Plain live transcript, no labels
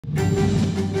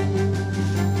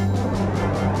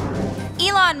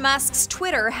Elon Musk's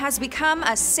Twitter has become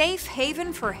a safe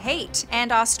haven for hate,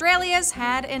 and Australia's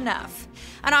had enough.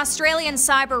 An Australian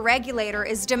cyber regulator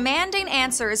is demanding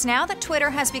answers now that Twitter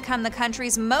has become the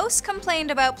country's most complained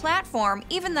about platform,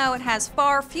 even though it has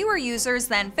far fewer users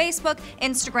than Facebook,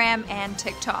 Instagram, and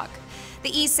TikTok.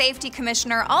 The e-safety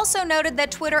commissioner also noted that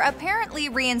Twitter apparently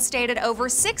reinstated over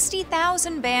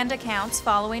 60,000 banned accounts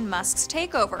following Musk's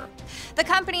takeover. The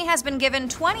company has been given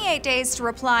 28 days to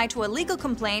reply to a legal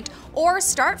complaint or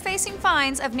start facing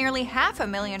fines of nearly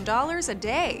 $500,000 a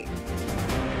day.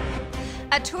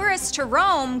 A tourist to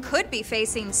Rome could be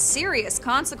facing serious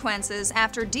consequences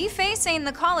after defacing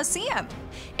the Colosseum.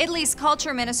 Italy's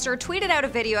culture minister tweeted out a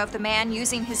video of the man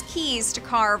using his keys to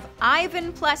carve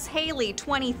Ivan plus Haley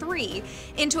 23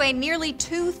 into a nearly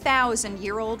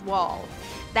 2,000-year-old wall.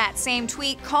 That same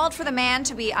tweet called for the man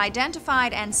to be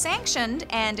identified and sanctioned,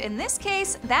 and in this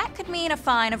case, that could mean a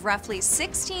fine of roughly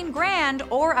 16 grand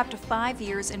or up to 5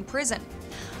 years in prison.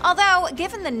 Although,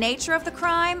 given the nature of the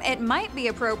crime, it might be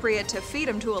appropriate to feed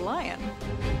him to a lion.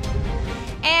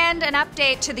 And an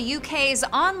update to the UK's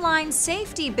online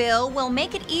safety bill will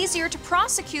make it easier to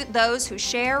prosecute those who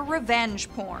share revenge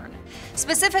porn.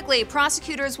 Specifically,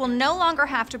 prosecutors will no longer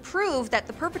have to prove that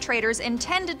the perpetrators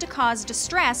intended to cause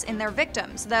distress in their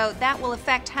victims, though that will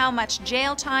affect how much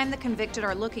jail time the convicted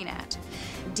are looking at.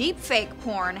 Deepfake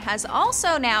porn has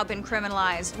also now been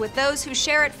criminalized, with those who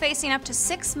share it facing up to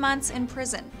 6 months in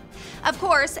prison. Of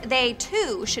course, they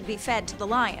too should be fed to the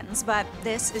lions, but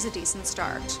this is a decent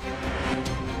start.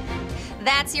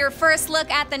 That's your first look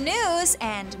at the news,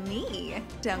 and me.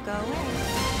 Don't go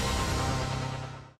away.